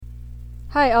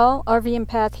Hi all, RV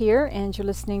Empath here, and you're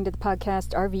listening to the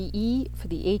podcast RVE for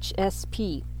the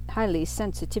HSP, Highly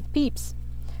Sensitive Peeps.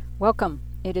 Welcome.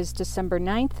 It is December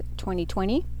 9th,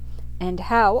 2020, and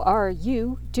how are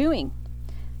you doing?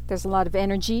 There's a lot of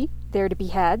energy there to be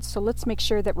had, so let's make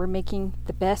sure that we're making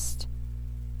the best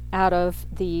out of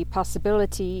the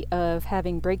possibility of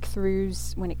having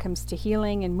breakthroughs when it comes to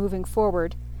healing and moving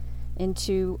forward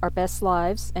into our best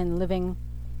lives and living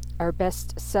our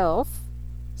best self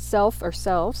or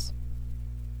selves.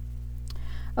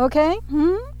 Okay?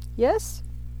 Yes?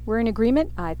 We're in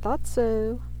agreement? I thought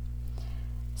so.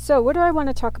 So, what do I want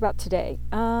to talk about today?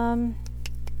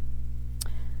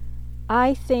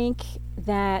 I think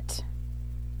that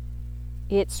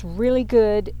it's really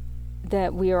good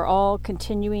that we are all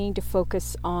continuing to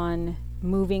focus on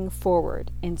moving forward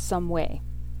in some way.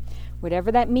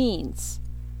 Whatever that means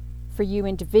for you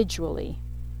individually.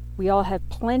 We all have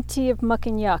plenty of muck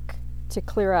and yuck to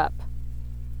clear up,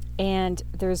 and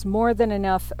there's more than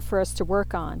enough for us to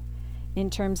work on in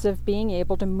terms of being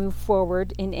able to move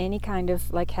forward in any kind of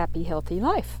happy, healthy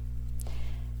life.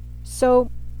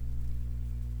 So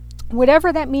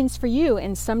whatever that means for you,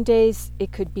 and some days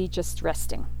it could be just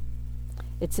resting.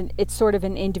 It's sort of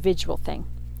an individual thing.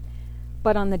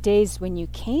 But on the days when you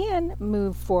can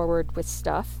move forward with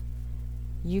stuff,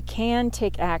 you can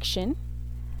take action,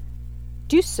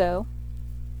 do so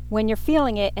when you're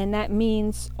feeling it, and that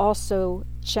means also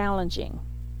challenging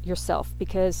yourself,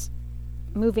 because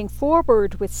moving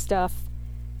forward with stuff,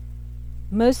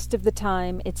 most of the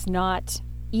time it's not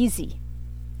easy,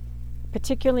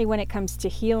 particularly when it comes to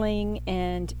healing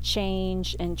and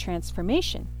change and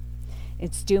transformation.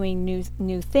 It's doing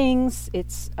new things,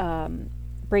 it's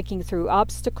breaking through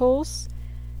obstacles,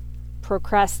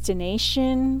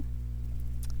 procrastination,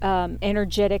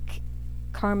 energetic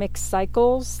karmic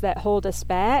cycles that hold us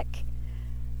back.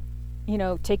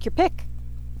 Take your pick.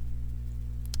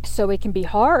 So it can be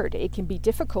hard, it can be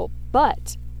difficult,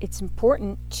 but it's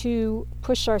important to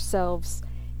push ourselves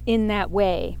in that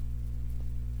way,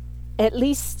 at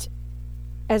least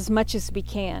as much as we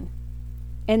can,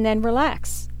 and then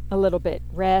relax a little bit,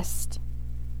 rest,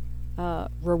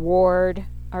 reward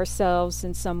ourselves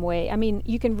in some way. I mean,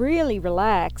 you can really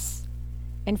relax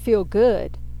and feel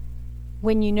good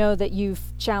when you know that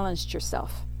you've challenged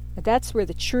yourself. That's where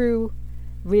the true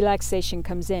relaxation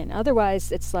comes in.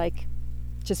 Otherwise, it's like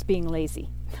just being lazy.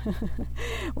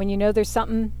 When you know there's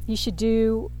something you should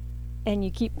do and you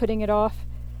keep putting it off,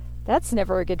 that's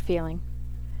never a good feeling.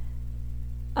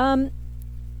 But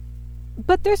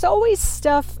there's always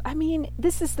stuff. I mean,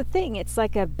 this is the thing. It's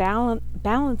like a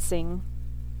balancing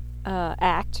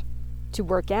act to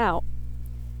work out,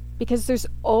 because there's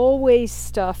always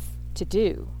stuff to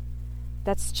do.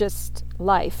 That's just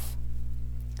life.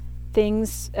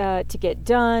 Things to get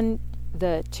done,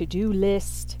 the to-do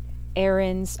list,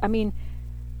 errands. I mean,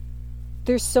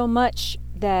 there's so much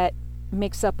that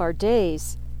makes up our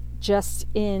days just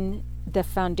in the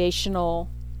foundational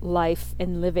life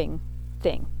and living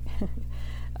thing.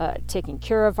 Taking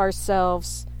care of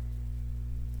ourselves,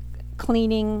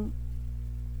 cleaning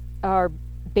our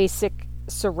basic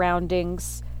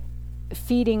surroundings,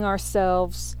 feeding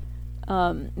ourselves,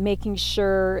 making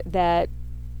sure that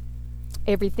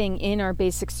everything in our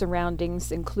basic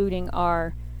surroundings, including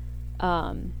our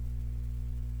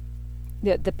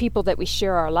the people that we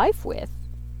share our life with,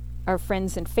 our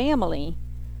friends and family,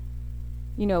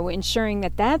 ensuring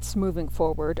that that's moving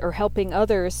forward, or helping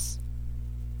others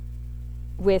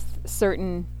with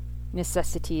certain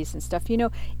necessities and stuff.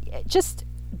 Just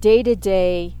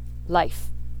day-to-day life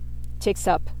takes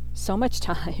up so much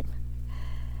time.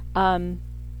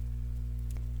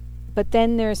 But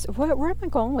then there's, where am I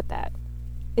going with that?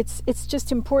 It's just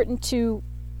important to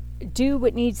do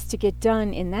what needs to get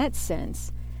done in that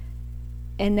sense,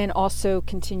 and then also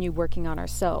continue working on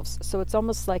ourselves. So it's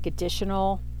almost like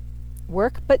additional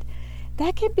work, but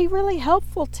that can be really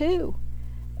helpful too.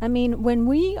 I mean, when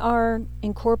we are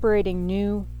incorporating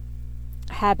new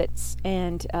habits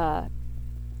and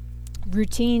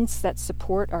routines that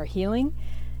support our healing,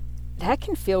 that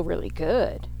can feel really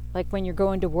good. Like when you're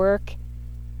going to work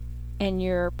and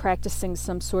you're practicing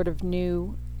some sort of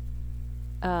new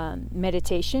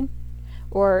meditation,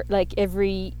 or like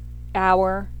every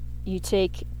hour you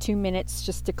take 2 minutes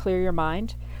just to clear your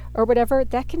mind or whatever,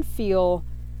 that can feel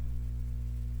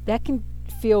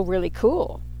really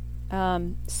cool.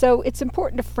 So it's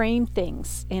important to frame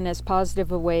things in as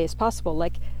positive a way as possible.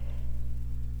 Like,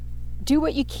 do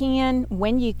what you can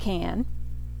when you can.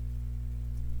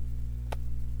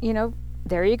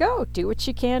 There you go. Do what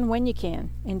you can when you can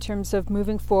in terms of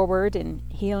moving forward and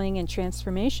healing and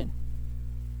transformation.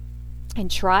 And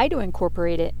try to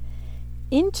incorporate it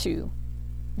into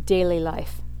daily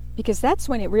life, because that's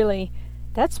when it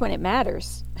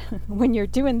matters. When you're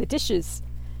doing the dishes,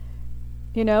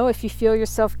 if you feel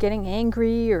yourself getting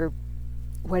angry or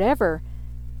whatever,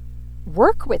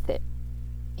 work with it,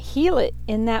 heal it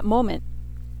in that moment,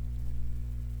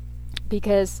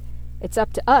 because it's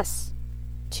up to us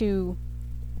to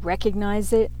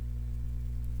recognize it,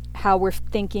 how we're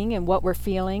thinking and what we're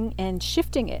feeling, and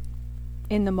shifting it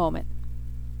in the moment.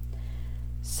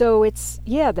 So it's,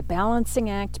 the balancing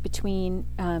act between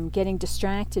getting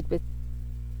distracted with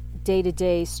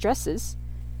day-to-day stresses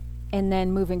and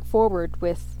then moving forward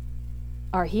with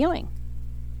our healing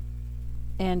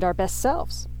and our best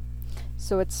selves.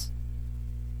 So it's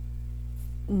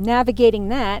navigating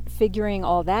that, figuring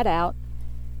all that out.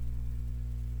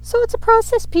 So it's a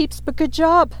process, peeps, but good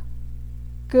job.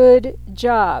 Good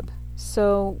job.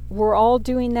 So we're all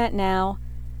doing that now.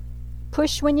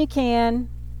 Push when you can,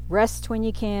 rest when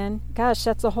you can. Gosh,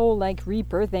 that's a whole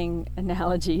rebirthing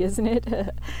analogy, isn't it?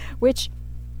 Which,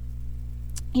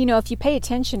 if you pay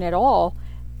attention at all,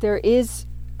 there is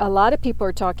a lot of people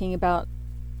are talking about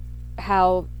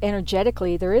how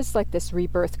energetically there is this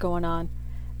rebirth going on,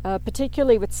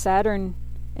 particularly with Saturn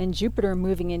and Jupiter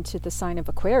moving into the sign of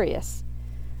Aquarius.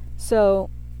 So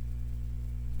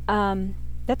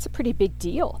that's a pretty big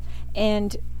deal.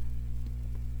 And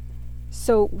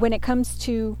so when it comes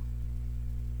to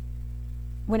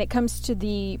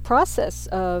the process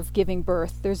of giving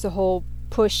birth, there's a whole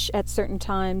push at certain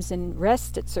times and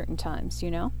rest at certain times,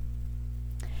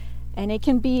 And it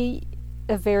can be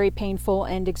a very painful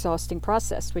and exhausting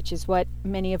process, which is what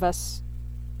many of us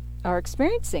are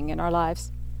experiencing in our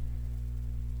lives.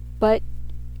 But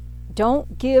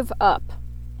don't give up.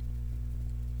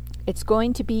 It's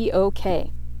going to be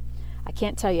okay. I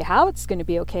can't tell you how it's going to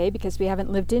be okay because we haven't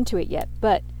lived into it yet,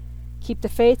 but keep the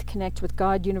faith, connect with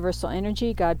God, universal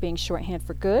energy, God being shorthand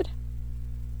for good.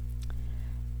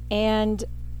 And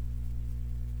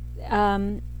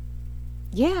and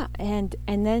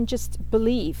then just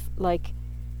believe,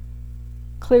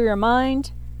 clear your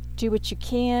mind, do what you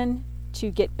can to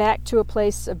get back to a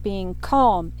place of being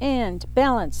calm and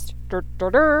balanced,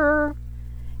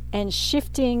 and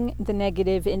shifting the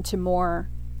negative into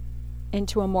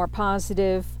a more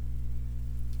positive,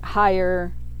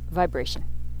 higher vibration.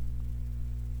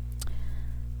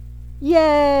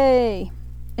 Yay!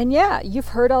 And you've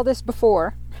heard all this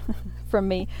before from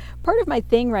me. Part of my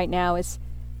thing right now is,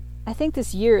 I think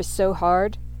this year is so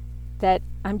hard that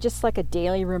I'm just like a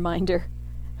daily reminder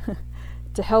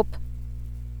to help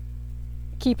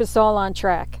keep us all on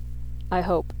track, I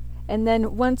hope. And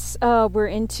then once we're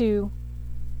into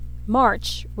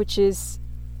March, which is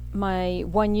my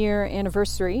 1-year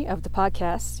anniversary of the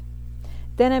podcast,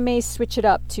 then I may switch it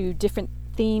up to different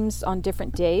themes on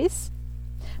different days.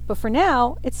 But for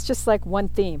now, it's just one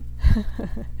theme.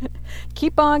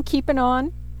 Keep on keeping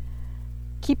on.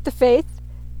 Keep the faith.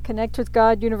 Connect with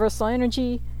God, universal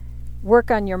energy.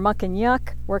 Work on your muck and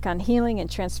yuck. Work on healing and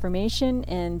transformation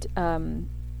and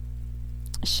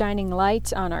shining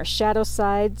light on our shadow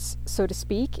sides, so to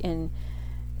speak, and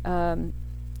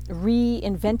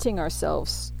reinventing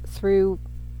ourselves through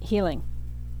healing.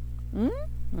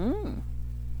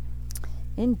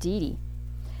 Indeedy.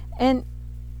 And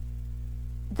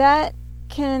that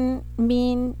can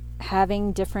mean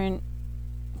having different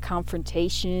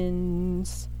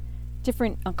confrontations,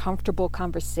 different uncomfortable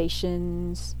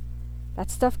conversations. That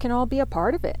stuff can all be a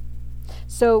part of it.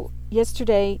 So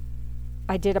yesterday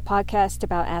I did a podcast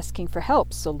about asking for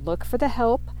help. So look for the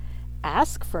help,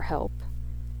 ask for help,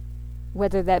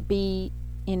 whether that be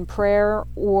in prayer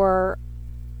or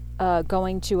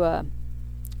going to a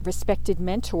respected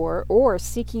mentor or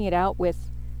seeking it out with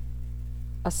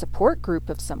a support group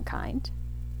of some kind.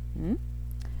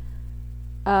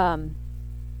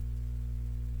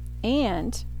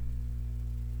 And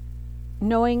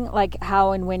knowing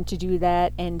how and when to do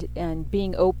that, and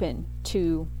being open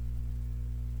to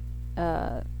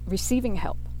receiving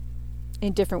help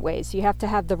in different ways. You have to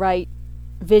have the right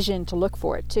vision to look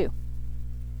for it too.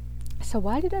 So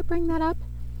why did I bring that up?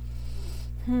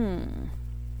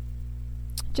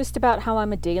 Just about how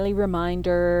I'm a daily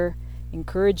reminder,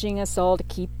 encouraging us all to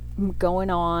keep going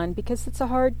on, because it's a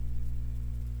hard,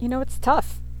 it's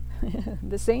tough.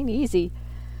 This ain't easy.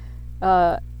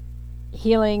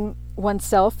 Healing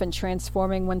oneself and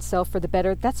transforming oneself for the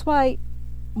better. That's why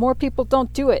more people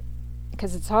don't do it,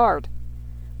 because it's hard.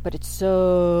 But it's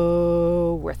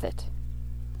so worth it.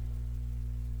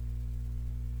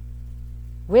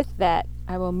 With that,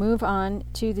 I will move on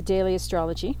to the daily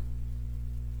astrology.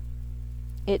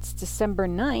 It's December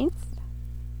 9th.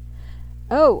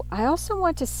 Oh, I also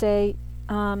want to say,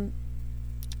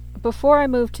 before I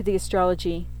move to the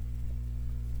astrology,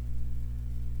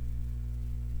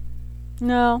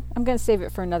 no, I'm going to save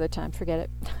it for another time. Forget it.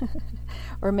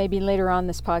 Or maybe later on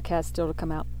this podcast it'll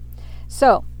come out.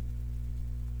 So,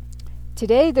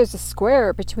 today there's a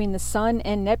square between the Sun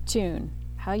and Neptune.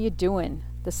 How you doing?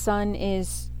 The Sun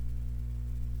is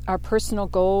our personal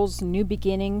goals, new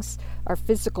beginnings, our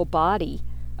physical body,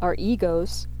 our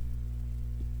egos.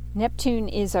 Neptune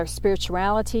is our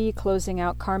spirituality, closing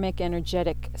out karmic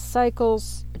energetic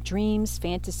cycles, dreams,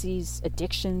 fantasies,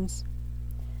 addictions.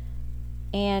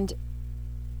 And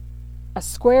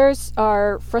squares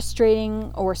are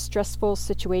frustrating or stressful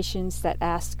situations that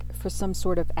ask for some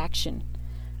sort of action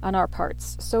on our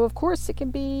parts. So, of course, it can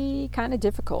be kind of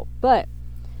difficult, but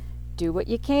do what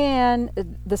you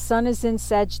can. The Sun is in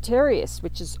Sagittarius,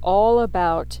 which is all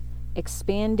about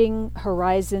expanding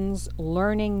horizons,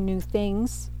 learning new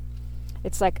things.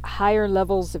 It's like higher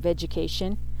levels of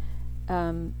education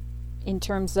in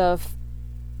terms of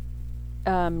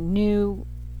a new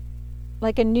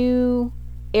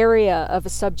area of a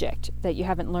subject that you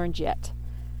haven't learned yet.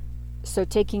 So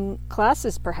taking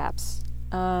classes, perhaps.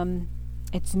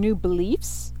 It's new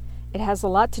beliefs. It has a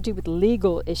lot to do with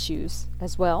legal issues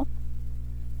as well.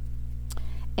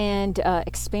 And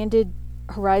expanded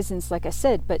horizons, like I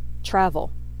said, but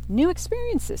travel, new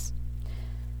experiences.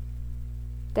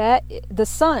 That the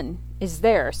Sun is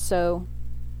there, so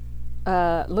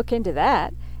look into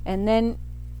that. And then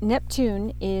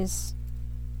Neptune is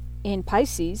in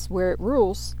Pisces, where it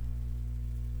rules,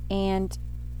 and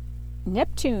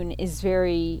Neptune is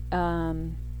very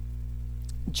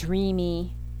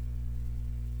dreamy.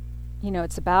 You know,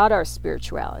 it's about our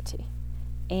spirituality,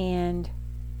 and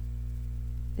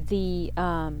the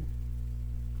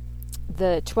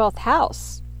 12th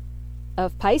house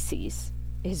of Pisces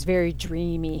is very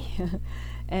dreamy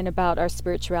and about our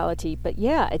spirituality. But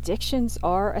yeah, addictions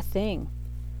are a thing.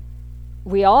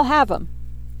 We all have them.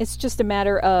 It's just a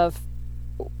matter of,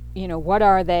 what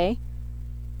are they?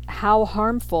 How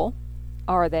harmful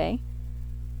are they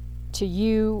to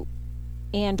you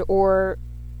and or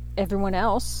everyone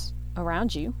else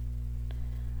around you?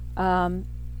 And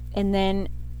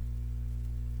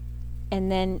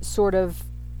then sort of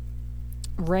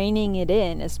reining it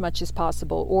in as much as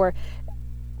possible. Or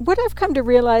what I've come to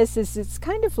realize is it's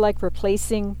kind of like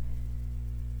replacing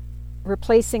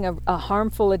a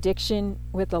harmful addiction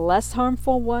with a less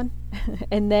harmful one,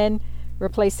 and then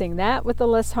replacing that with a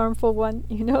less harmful one.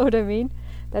 You know what I mean?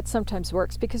 That sometimes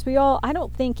works, because I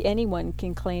don't think anyone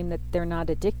can claim that they're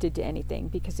not addicted to anything,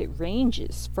 because it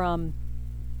ranges from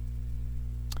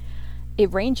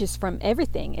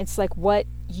everything. It's like what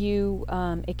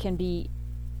it can be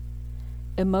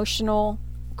emotional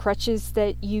crutches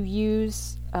that you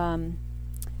use,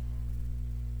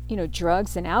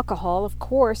 drugs and alcohol, of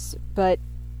course, but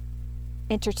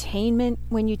entertainment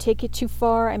when you take it too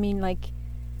far. I mean, like,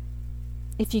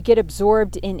 if you get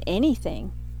absorbed in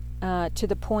anything to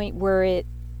the point where it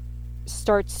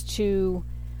starts to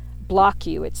block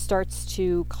you, it starts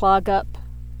to clog up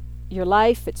your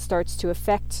life, it starts to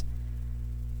affect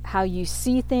how you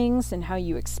see things and how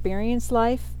you experience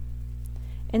life.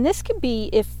 And this can be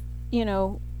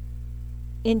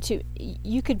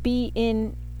you could be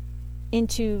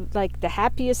into like the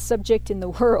happiest subject in the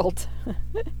world.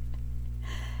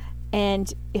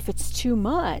 And if it's too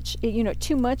much,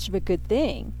 too much of a good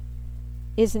thing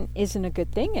isn't a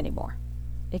good thing anymore.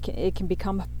 It can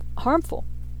become harmful.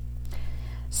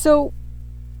 So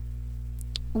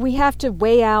we have to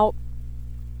weigh out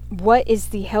what is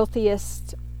the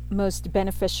healthiest, most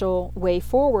beneficial way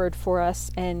forward for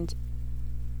us, and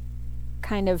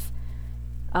kind of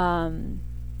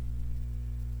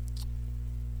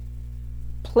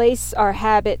place our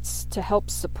habits to help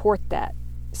support that.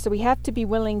 So we have to be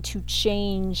willing to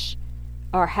change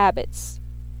our habits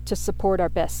to support our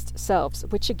best selves,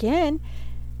 which again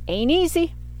ain't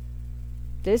easy.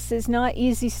 This is not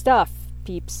easy stuff,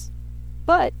 peeps,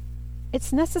 but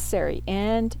it's necessary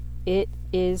and it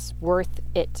is worth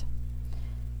it.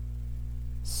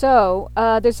 So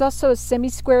there's also a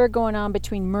semi-square going on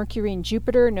between Mercury and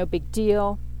Jupiter. No big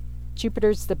deal.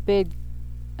 Jupiter's the big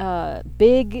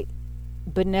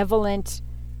benevolent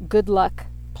good luck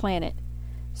planet.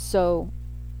 So,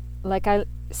 like I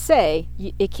say,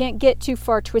 it can't get too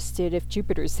far twisted if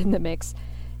Jupiter's in the mix.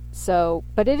 So,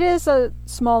 but it is a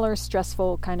smaller,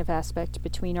 stressful kind of aspect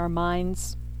between our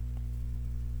minds,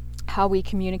 how we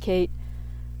communicate,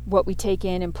 what we take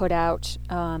in and put out,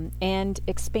 and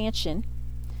expansion.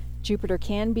 Jupiter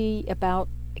can be about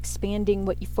expanding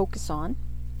what you focus on,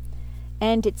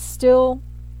 and it's still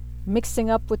mixing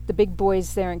up with the big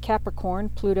boys there in Capricorn,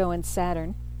 Pluto and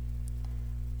Saturn.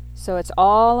 So it's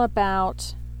all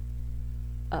about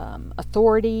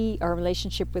authority, our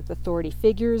relationship with authority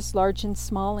figures, large and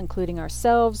small, including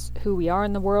ourselves, who we are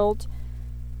in the world,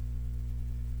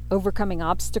 overcoming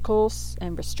obstacles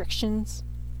and restrictions.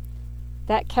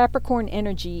 That Capricorn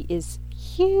energy is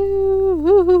huge.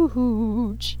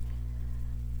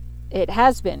 It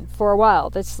has been for a while.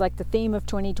 That's like the theme of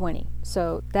 2020.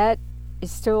 So that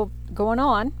is still going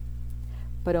on,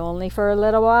 but only for a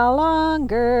little while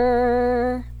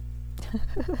longer.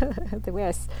 the way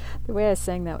I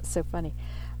sang that was so funny.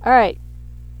 All right.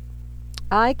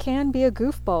 I can be a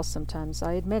goofball sometimes,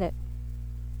 I admit it.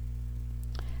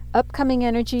 Upcoming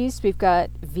energies, we've got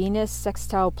Venus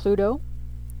sextile Pluto.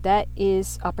 That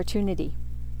is opportunity.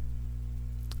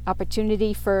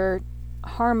 Opportunity for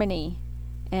harmony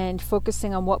and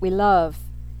focusing on what we love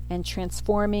and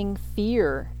transforming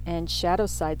fear and shadow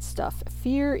side stuff.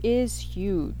 Fear is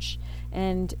huge.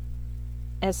 And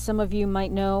as some of you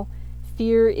might know,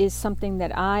 fear is something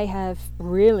that I have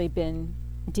really been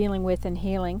dealing with and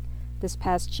healing this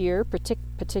past year,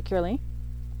 particularly,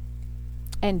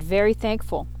 and very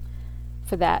thankful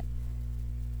for that.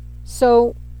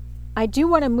 So I do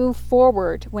want to move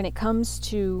forward when it comes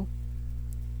to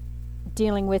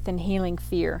dealing with and healing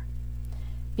fear,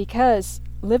 because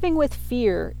living with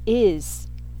fear is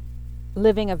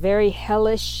living a very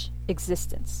hellish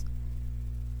existence.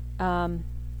 And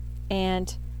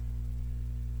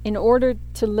in order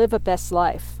to live a best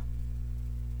life,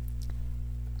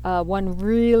 one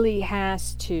really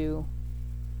has to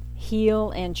heal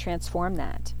and transform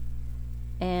that.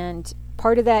 And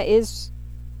part of that is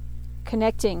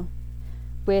connecting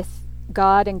with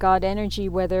God and God energy,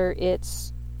 whether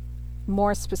it's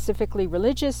more specifically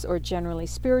religious or generally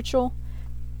spiritual.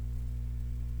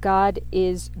 God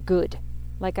is good.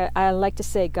 Like I like to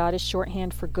say, God is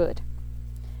shorthand for good.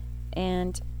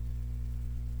 And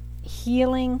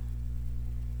healing,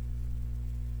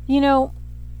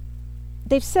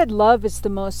 they've said love is the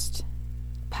most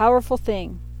powerful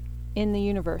thing in the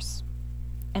universe.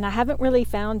 And I haven't really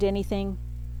found anything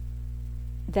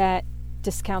that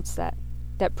discounts that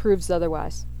proves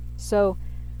otherwise. So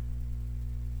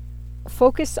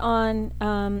focus on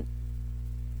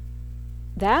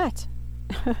that.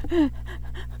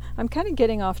 I'm kind of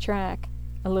getting off track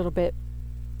a little bit.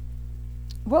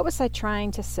 What was I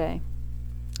trying to say?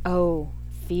 Oh,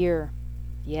 fear.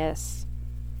 Yes.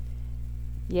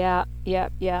 Yeah.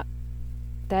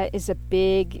 That is a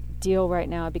big deal right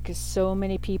now because so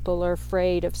many people are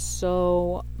afraid of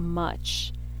so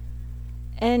much.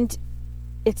 And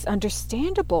it's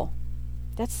understandable.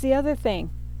 That's the other thing.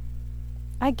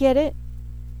 I get it.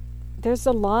 There's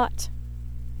a lot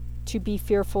to be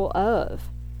fearful of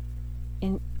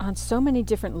on so many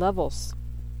different levels.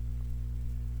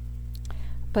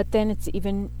 But then it's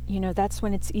even, that's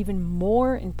when it's even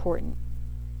more important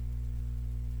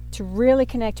to really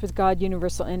connect with God,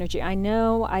 universal energy. I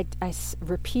know I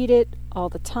repeat it all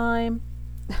the time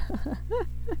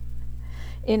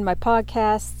in my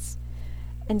podcasts.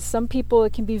 And some people,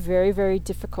 it can be very, very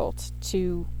difficult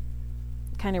to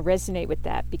kind of resonate with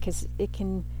that because it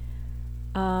can,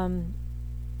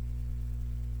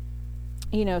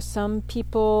 some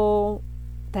people,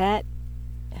 that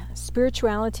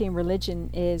spirituality and religion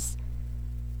is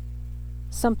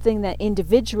something that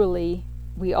individually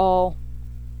we all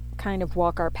kind of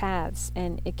walk our paths,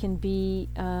 and it can be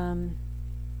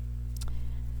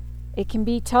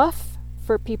tough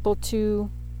for people to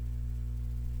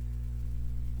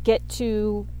get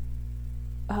to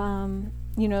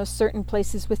certain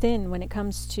places within when it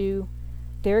comes to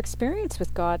their experience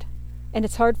with God. And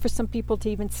it's hard for some people to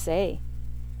even say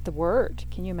the word.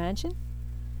 Can you imagine?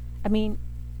 I mean,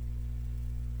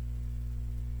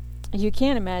 you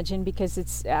can't imagine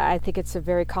because I think it's a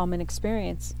very common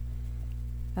experience.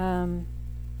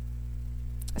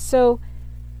 So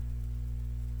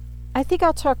I think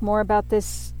I'll talk more about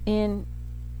this in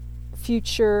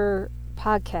future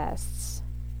podcasts,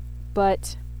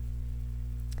 but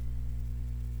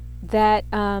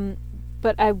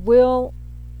I will,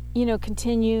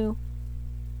 continue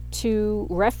to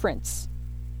reference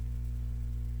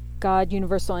God,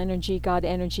 universal energy, God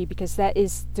energy, because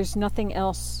there's nothing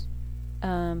else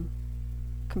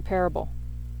comparable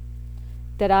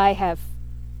that I have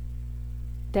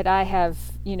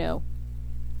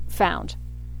found.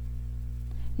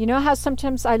 You know how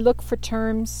sometimes I look for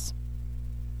terms.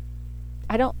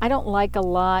 I don't like a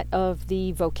lot of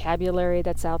the vocabulary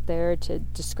that's out there to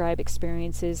describe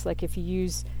experiences. Like if you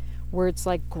use words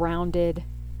like grounded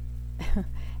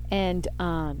and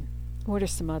what are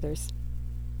some others?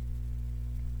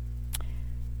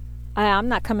 I'm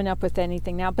not coming up with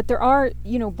anything now, but there are,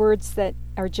 words that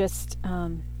are just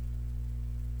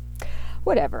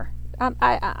Whatever.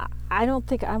 I don't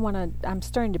think I want to. I'm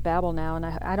starting to babble now, and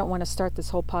I don't want to start this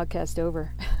whole podcast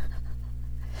over.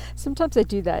 Sometimes I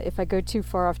do that. If I go too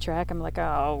far off track, I'm like,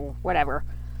 oh, whatever.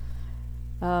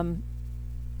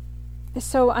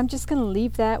 So I'm just going to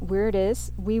leave that where it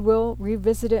is. We will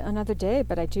revisit it another day,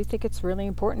 but I do think it's really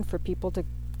important for people to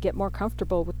get more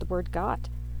comfortable with the word God.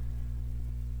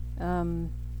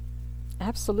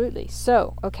 Absolutely.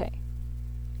 So, okay.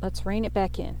 Let's rein it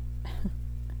back in.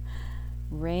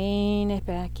 Rein it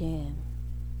back in.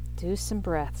 Do some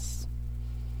breaths.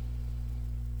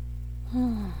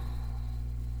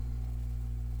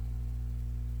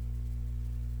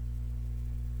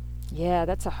 Yeah,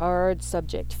 that's a hard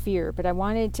subject, fear. But I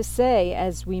wanted to say,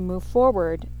 as we move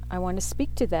forward, I want to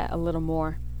speak to that a little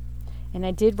more. And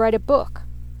I did write a book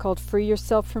called Free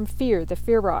Yourself from Fear, The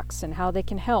Fear Rocks, and How They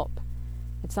Can Help.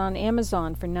 It's on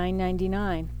Amazon for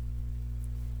 $9.99.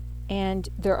 And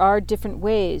there are different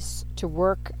ways to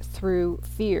work through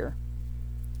fear.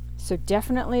 So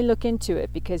definitely look into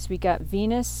it, because we got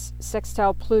Venus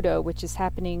sextile Pluto, which is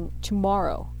happening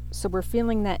tomorrow. So we're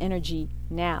feeling that energy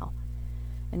now.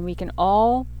 And we can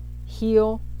all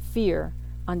heal fear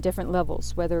on different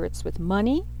levels, whether it's with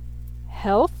money,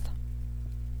 health,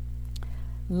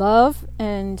 love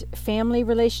and family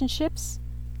relationships,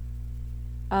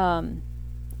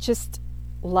 just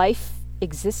life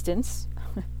existence,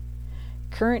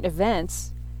 current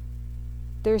events.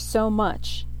 There's so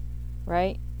much,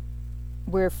 right,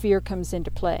 where fear comes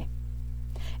into play.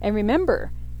 And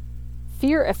remember,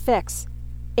 fear affects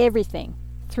everything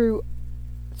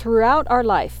throughout our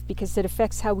life, because it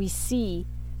affects how we see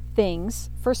things,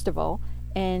 first of all,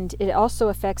 and it also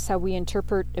affects how we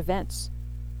interpret events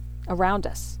around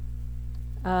us.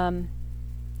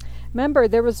 Remember,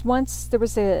 there was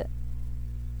a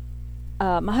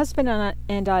my husband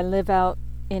and I live out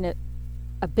in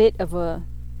a bit of a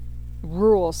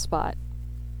rural spot,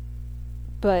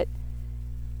 but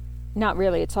not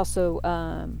really. It's also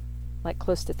like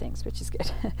close to things, which is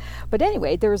good. But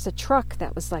anyway, there was a truck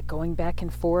that was like going back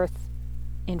and forth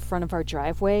in front of our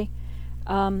driveway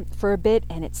for a bit,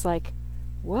 and it's like,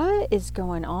 what is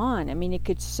going on? I mean, it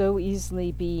could so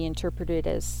easily be interpreted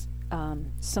as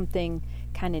something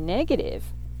kind of negative,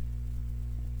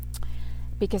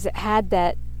 because it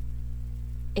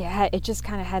just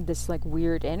kind of had this like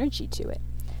weird energy to it.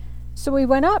 So we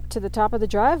went up to the top of the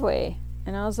driveway,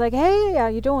 and I was like, hey, how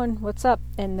you doing? What's up?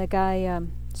 And the guy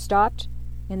stopped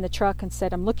in the truck and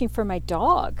said, I'm looking for my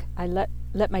dog. I let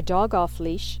my dog off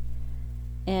leash,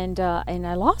 and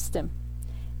I lost him.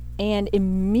 And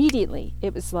immediately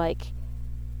it was like,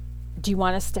 do you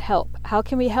want us to help? How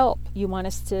can we help? You want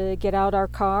us to get out our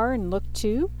car and look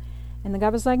too? And the guy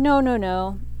was like, no.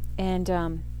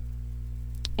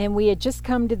 And we had just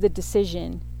come to the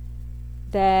decision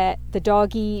that the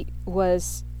doggy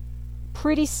was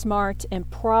pretty smart, and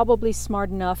probably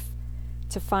smart enough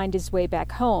to find his way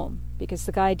back home, because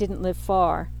the guy didn't live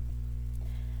far.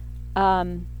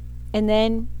 And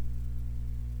then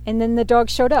the dog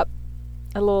showed up,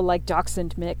 a little like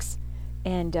dachshund mix,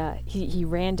 and he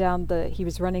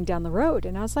was running down the road,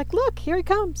 and I was like, look, here he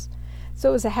comes. So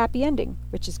it was a happy ending,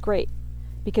 which is great,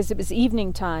 because it was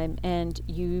evening time, and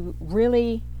you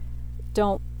really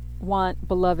don't want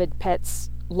beloved pets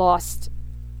lost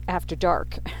after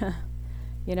dark,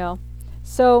 you know?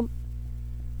 So,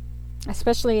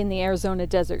 especially in the Arizona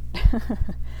desert.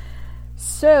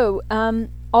 So,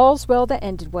 all's well that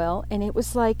ended well, and it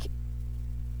was like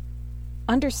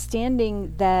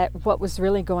understanding that what was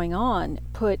really going on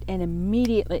put an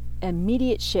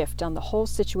immediate shift on the whole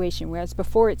situation, whereas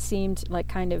before it seemed like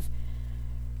kind of,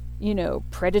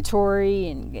 predatory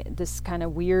and this kind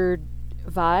of weird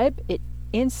vibe. It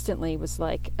instantly was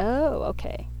like, oh,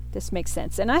 okay, this makes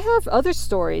sense. And I have other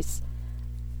stories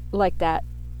like that.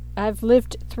 I've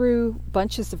lived through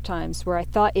bunches of times where I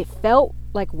thought it felt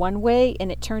like one way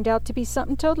and it turned out to be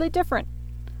something totally different.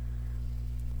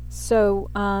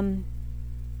 So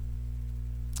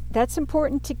that's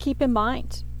important to keep in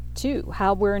mind too,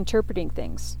 how we're interpreting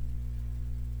things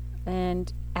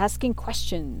and asking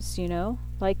questions,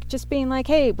 like just being like,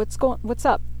 hey, what's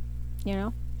up?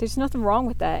 There's nothing wrong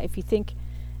with that. If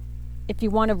you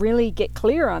want to really get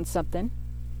clear on something,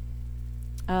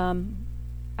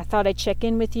 I thought I'd check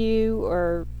in with you,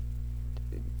 or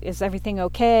is everything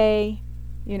okay?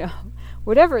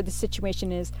 Whatever the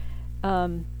situation is.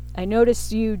 I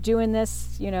noticed you doing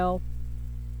this,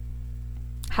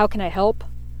 how can I help?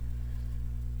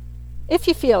 If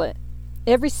you feel it.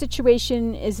 Every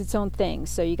situation is its own thing,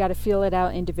 so you got to feel it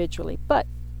out individually. But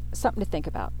something to think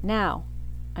about. Now,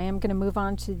 I am going to move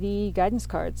on to the guidance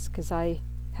cards, because I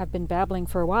have been babbling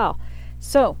for a while.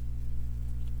 So,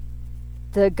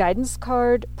 The guidance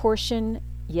card portion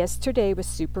yesterday was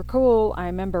super cool. I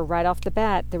remember right off the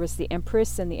bat there was the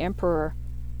Empress and the Emperor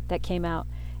that came out,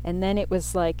 and then it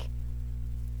was like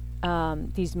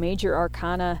these major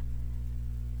arcana.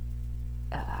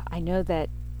 I know that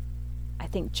I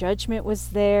think Judgment was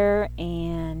there,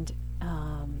 and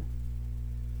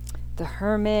the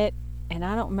Hermit, and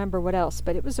I don't remember what else,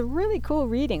 but it was a really cool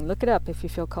reading. Look it up if you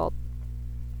feel called.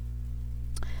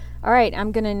 All right,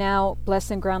 I'm going to now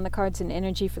bless and ground the cards in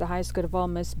energy for the highest good of all,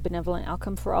 most benevolent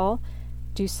outcome for all.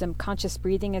 Do some conscious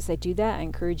breathing as I do that. I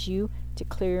encourage you to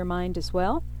clear your mind as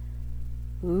well.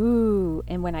 Ooh,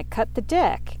 and when I cut the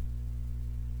deck,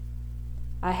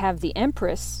 I have the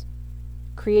Empress,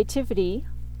 creativity,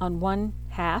 on one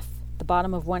half, the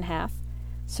bottom of one half.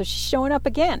 So she's showing up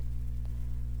again.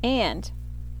 And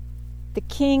the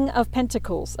King of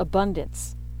Pentacles,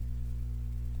 abundance,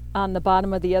 on the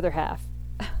bottom of the other half.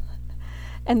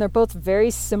 And they're both very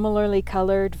similarly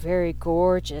colored, very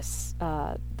gorgeous.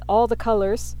 All the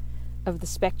colors of the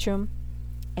spectrum,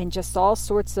 and just all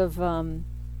sorts of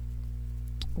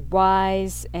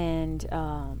wise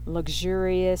and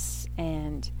luxurious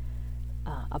and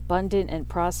abundant and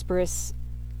prosperous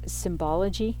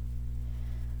symbology.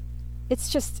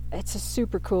 It's a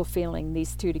super cool feeling,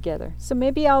 these two together. So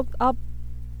maybe I'll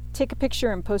take a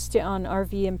picture and post it on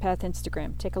RV Empath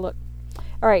Instagram. Take a look.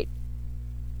 All right.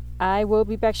 I will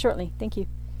be back shortly. Thank you.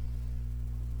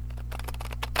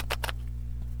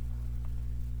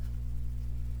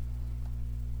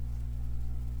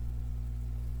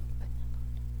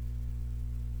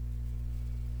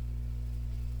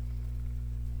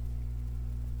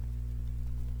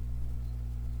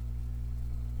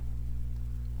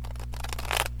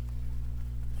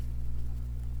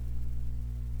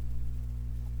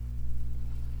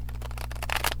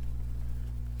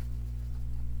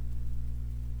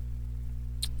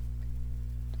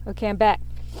 Okay, I'm back.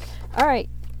 All right.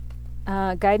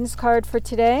 Guidance card for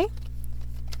today.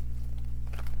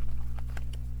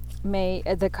 May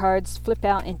the cards flip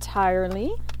out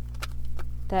entirely.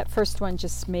 That first one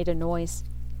just made a noise,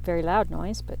 very loud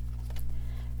noise, but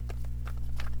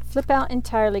flip out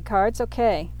entirely cards.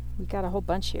 Okay, we got a whole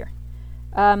bunch here.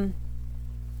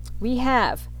 We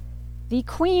have the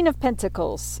Queen of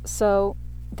Pentacles. So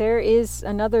there is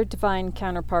another divine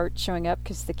counterpart showing up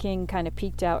because the King kind of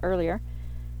peeked out earlier.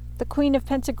 The Queen of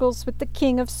Pentacles with the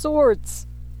King of Swords.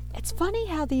 It's funny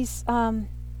how these,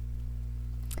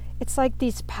 it's like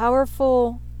these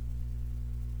powerful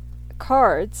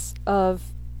cards of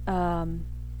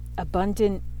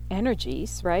abundant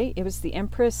energies, right? It was the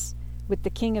Empress with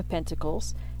the King of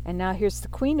Pentacles, and now here's the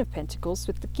Queen of Pentacles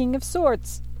with the King of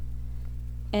Swords.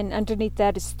 And underneath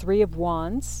that is Three of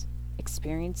Wands,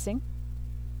 experiencing.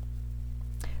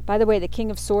 By the way, the King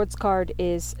of Swords card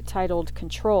is titled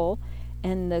Control,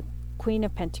 and the Queen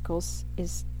of Pentacles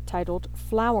is titled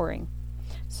Flowering.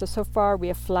 So far we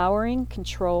have flowering,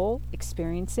 control,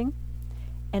 experiencing.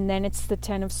 And then it's the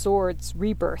Ten of Swords,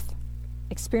 rebirth.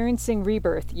 Experiencing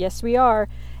rebirth. Yes, we are.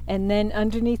 And then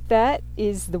underneath that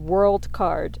is the World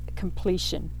card,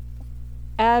 completion.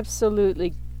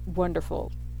 Absolutely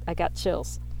wonderful. I got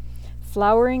chills.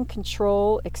 Flowering,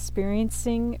 control,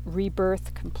 experiencing,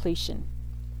 rebirth, completion.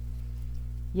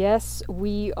 Yes,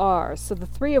 we are. So the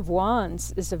Three of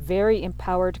Wands is a very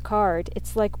empowered card.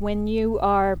 It's like when you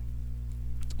are,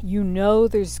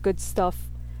 there's good stuff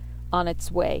on its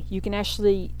way. You can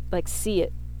actually like see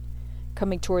it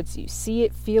coming towards you. See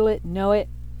it, feel it, know it.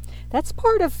 That's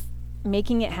part of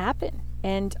making it happen.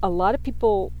 And a lot of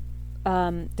people,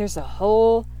 there's a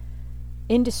whole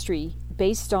industry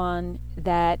based on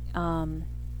that,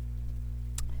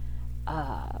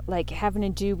 like having to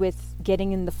do with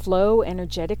getting in the flow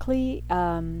energetically,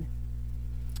 when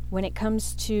it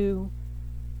comes to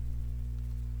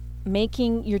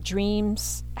making your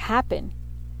dreams happen.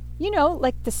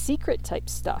 Like The Secret type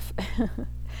stuff.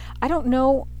 I don't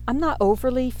know, I'm not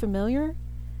overly familiar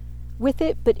with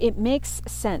it, but it makes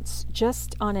sense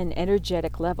just on an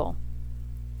energetic level.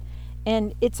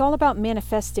 And it's all about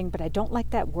manifesting, but I don't like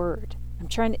that word. I'm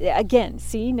trying to, again,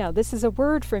 see, now this is a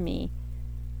word for me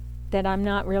that I'm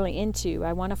not really into.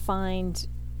 I want to find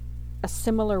a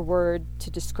similar word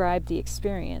to describe the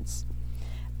experience.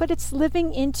 But it's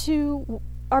living into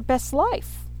our best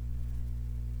life.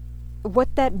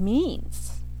 What that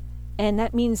means. And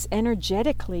that means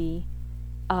energetically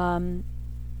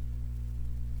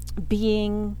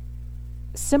being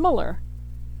similar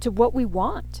to what we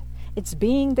want. It's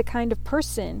being the kind of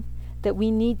person that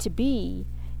we need to be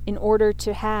in order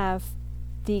to have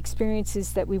the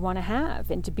experiences that we want to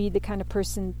have, and to be the kind of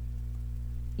person,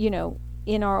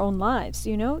 in our own lives,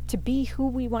 to be who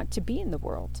we want to be in the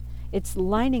world. It's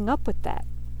lining up with that.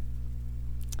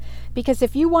 Because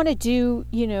if you want to do,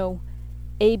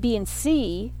 A, B, and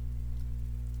C,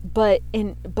 but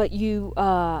you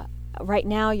right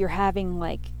now you're having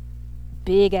like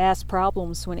big ass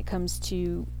problems when it comes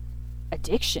to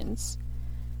addictions,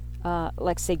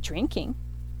 like say drinking.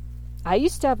 I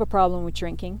used to have a problem with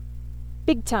drinking,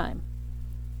 big time.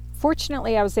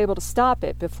 Fortunately, I was able to stop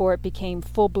it before it became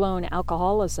full-blown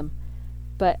alcoholism.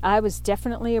 But I was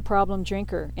definitely a problem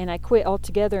drinker, and I quit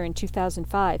altogether in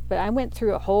 2005. But I went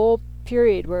through a whole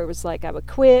period where it was like I would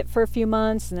quit for a few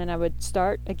months, and then I would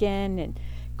start again and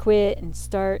quit and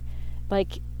start.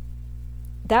 Like,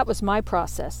 that was my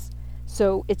process.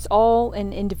 So it's all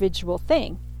an individual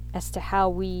thing as to how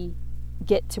we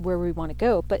get to where we want to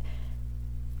go. But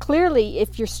clearly,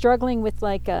 if you're struggling with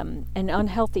like an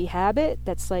unhealthy habit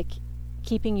that's like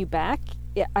keeping you back,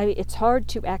 it's hard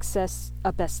to access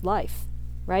a best life,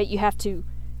 right? You have to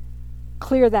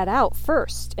clear that out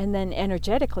first, and then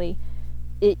energetically,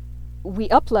 we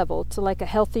up level to like a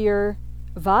healthier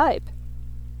vibe.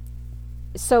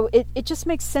 So it just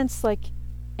makes sense, like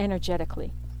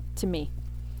energetically, to me.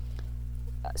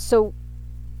 So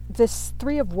this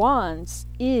Three of Wands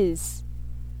is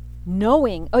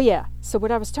knowing. Oh yeah, so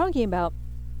what I was talking about,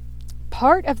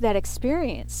 part of that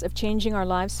experience of changing our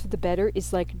lives for the better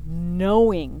is like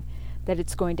knowing that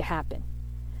it's going to happen.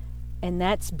 And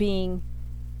that's being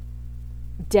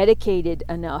dedicated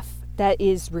enough. That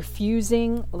is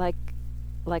refusing, like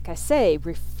I say,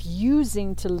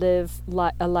 refusing to live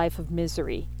a life of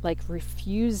misery, like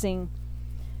refusing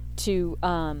to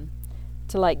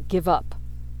like give up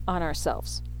on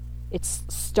ourselves. It's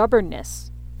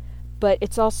stubbornness, but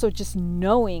it's also just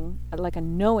knowing, like a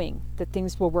knowing that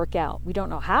things will work out. We don't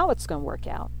know how it's going to work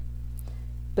out,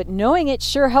 but knowing it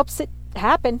sure helps it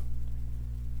happen.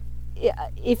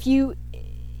 If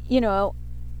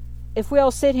if we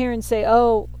all sit here and say,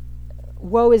 oh,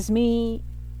 woe is me,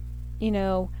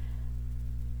 and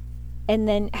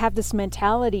then have this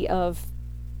mentality of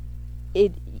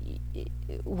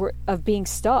being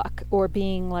stuck, or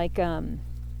being like,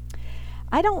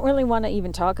 I don't really want to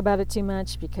even talk about it too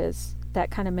much, because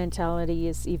that kind of mentality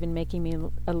is even making me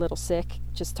a little sick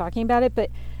just talking about it. But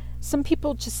some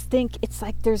people just think it's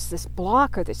like there's this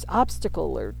block or this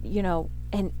obstacle, or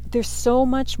and there's so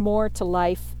much more to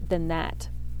life than that.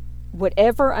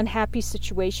 Whatever unhappy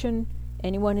situation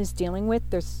anyone is dealing with,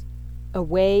 there's a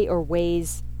way or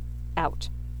ways out.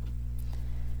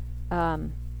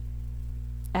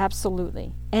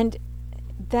 Absolutely. And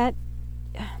that,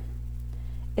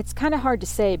 it's kind of hard to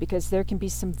say, because there can be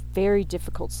some very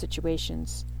difficult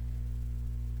situations.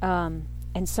 And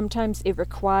sometimes it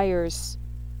requires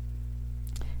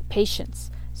patience.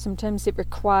 Sometimes it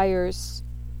requires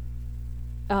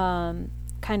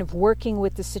kind of working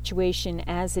with the situation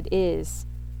as it is,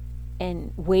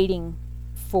 and waiting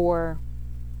for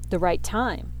the right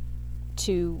time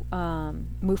to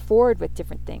move forward with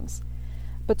different things.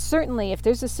 But certainly, if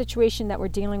there's a situation that we're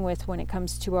dealing with when it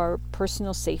comes to our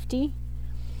personal safety,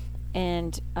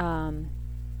 and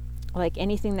like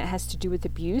anything that has to do with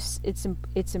abuse, it's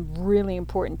really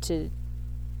important to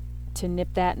nip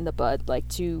that in the bud, like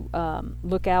to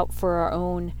look out for our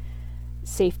own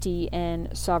safety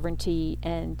and sovereignty,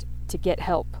 and to get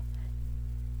help.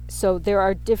 So there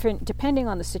are different, depending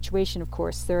on the situation, of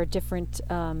course, there are different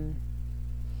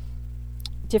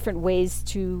ways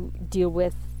to deal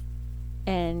with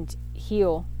and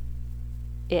heal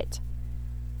it.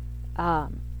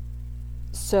 But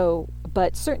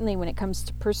certainly when it comes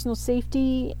to personal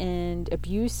safety and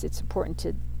abuse, it's important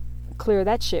to clear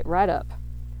that shit right up.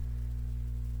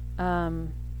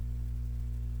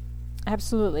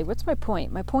 Absolutely. What's my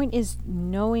point? My point is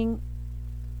knowing,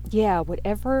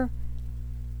 whatever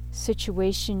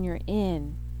situation you're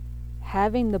in,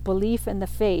 having the belief and the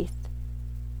faith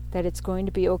that it's going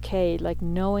to be okay, like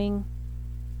knowing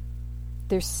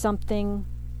there's something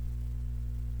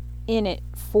in it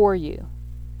for you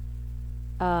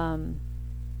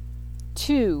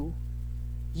to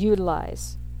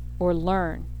utilize or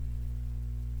learn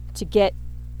to get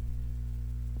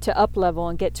to up level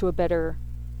and get to a better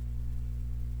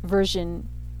version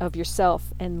of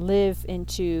yourself and live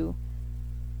into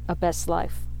a best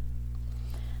life.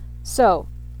 So,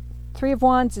 Three of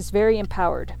Wands is very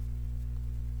empowered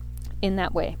in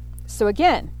that way. So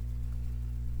again,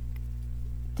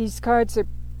 these cards are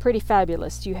pretty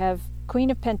fabulous. You have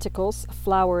Queen of Pentacles,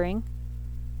 flowering,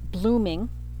 blooming,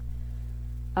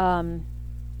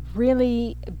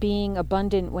 really being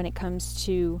abundant when it comes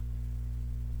to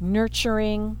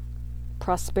nurturing,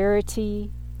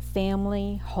 prosperity,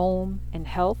 family, home, and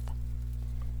health.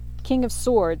 King of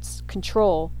Swords,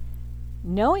 control,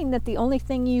 knowing that the only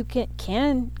thing you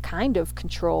can kind of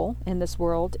control in this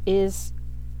world is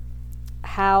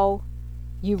how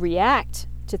you react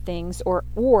to things,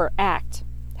 or act,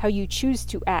 how you choose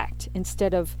to act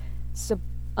instead of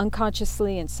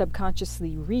unconsciously and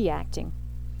subconsciously reacting.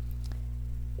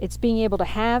 It's being able to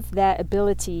have that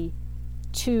ability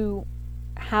to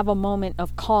have a moment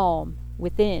of calm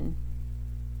within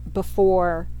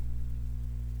before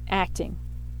acting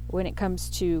when it comes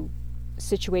to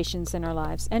situations in our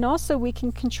lives. And also we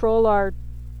can control our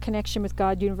connection with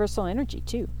God, universal energy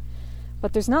too.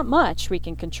 But there's not much we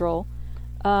can control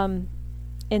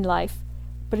in life,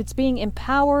 but it's being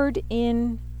empowered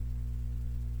in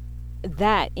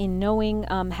that, in knowing,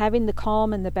 having the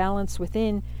calm and the balance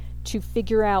within to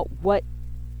figure out what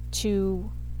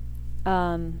to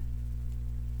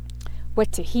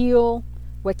heal,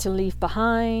 what to leave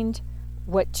behind,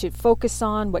 what to focus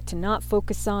on, what to not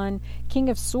focus on. King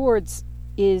of Swords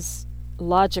is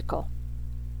logical,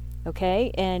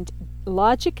 okay? And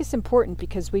logic is important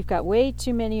because we've got way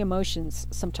too many emotions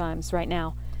sometimes right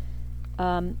now.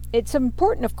 It's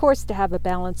important, of course, to have a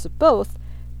balance of both,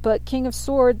 but King of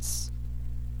Swords,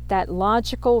 that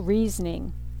logical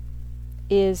reasoning,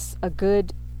 is a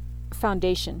good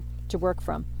foundation to work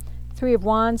from. Three of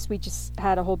Wands, we just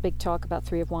had a whole big talk about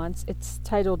Three of Wands. It's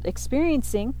titled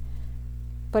Experiencing,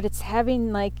 but it's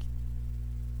having like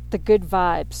the good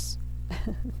vibes.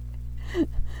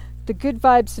 The good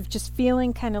vibes of just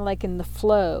feeling kind of like in the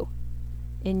flow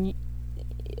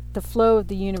of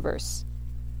the universe,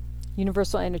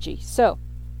 universal energy. So,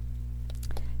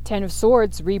 Ten of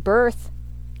Swords, rebirth,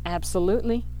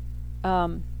 absolutely.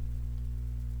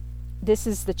 This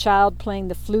is the child playing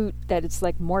the flute, that it's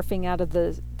like morphing out of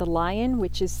the lion,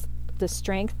 which is the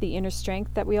strength, the inner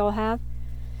strength that we all have.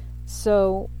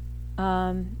 So,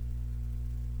 but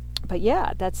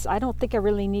yeah, I don't think I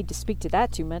really need to speak to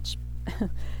that too much.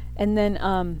 And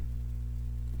then,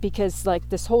 because like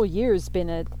this whole year has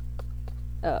been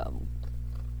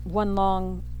one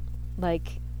long,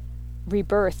 like,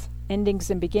 rebirth,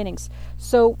 endings and beginnings.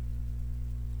 So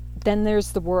then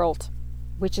there's the World,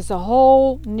 which is a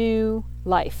whole new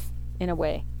life in a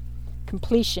way.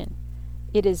 Completion.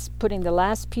 It is putting the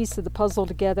last piece of the puzzle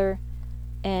together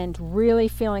and really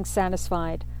feeling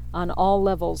satisfied on all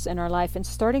levels in our life and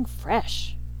starting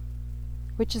fresh,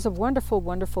 which is a wonderful,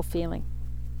 wonderful feeling.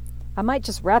 I might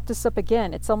just wrap this up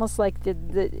again. It's almost like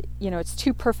it's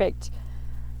too perfect,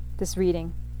 this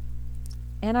reading.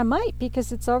 And I might,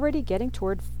 because it's already getting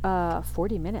toward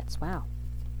 40 minutes. Wow.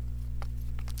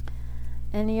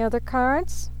 Any other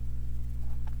cards?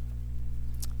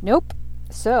 Nope.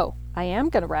 So, I am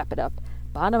going to wrap it up.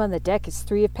 Bottom of the deck is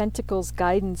Three of Pentacles,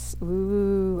 guidance.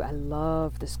 Ooh, I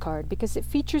love this card because it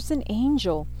features an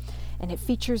angel, and it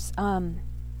features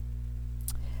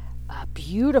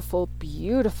beautiful,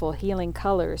 beautiful healing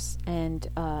colors and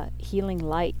healing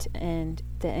light. And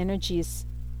the energy is,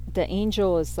 the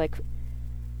angel is like,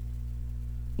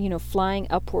 flying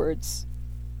upwards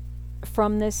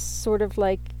from this sort of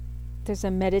like, there's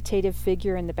a meditative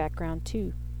figure in the background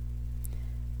too.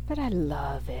 But I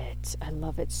love it. I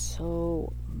love it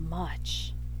so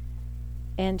much.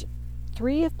 And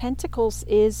Three of Pentacles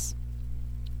is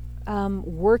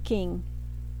working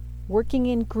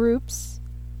in groups.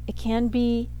 It can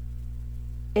be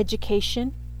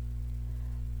education.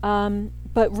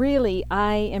 But really,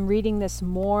 I am reading this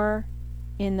more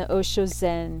in the Osho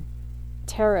Zen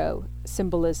tarot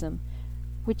symbolism,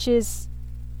 which is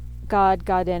God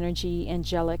energy,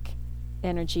 angelic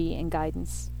energy, and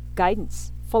guidance.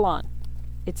 Guidance, full on.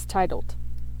 It's titled.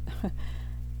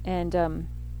 And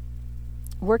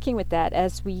working with that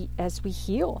as we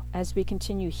heal, as we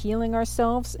continue healing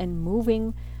ourselves and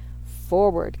moving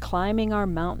forward, climbing our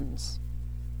mountains,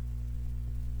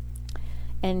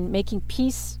 and making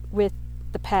peace with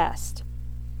the past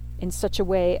in such a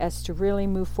way as to really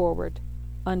move forward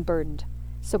unburdened.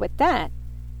 So with that,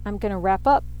 I'm going to wrap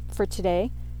up for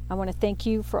today. I want to thank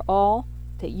you for all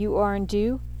that you are and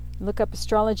do. Look up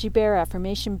Astrology Bear,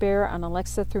 Affirmation Bear on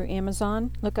Alexa through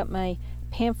Amazon. Look up my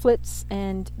pamphlets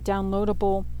and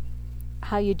downloadable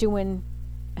How You Doing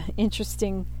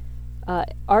interesting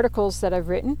articles that I've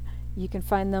written. You can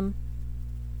find them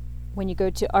when you go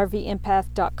to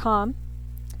rvempath.com.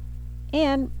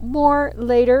 And more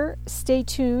later. Stay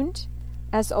tuned.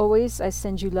 As always, I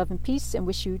send you love and peace and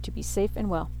wish you to be safe and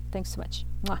well. Thanks so much.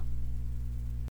 Mwah.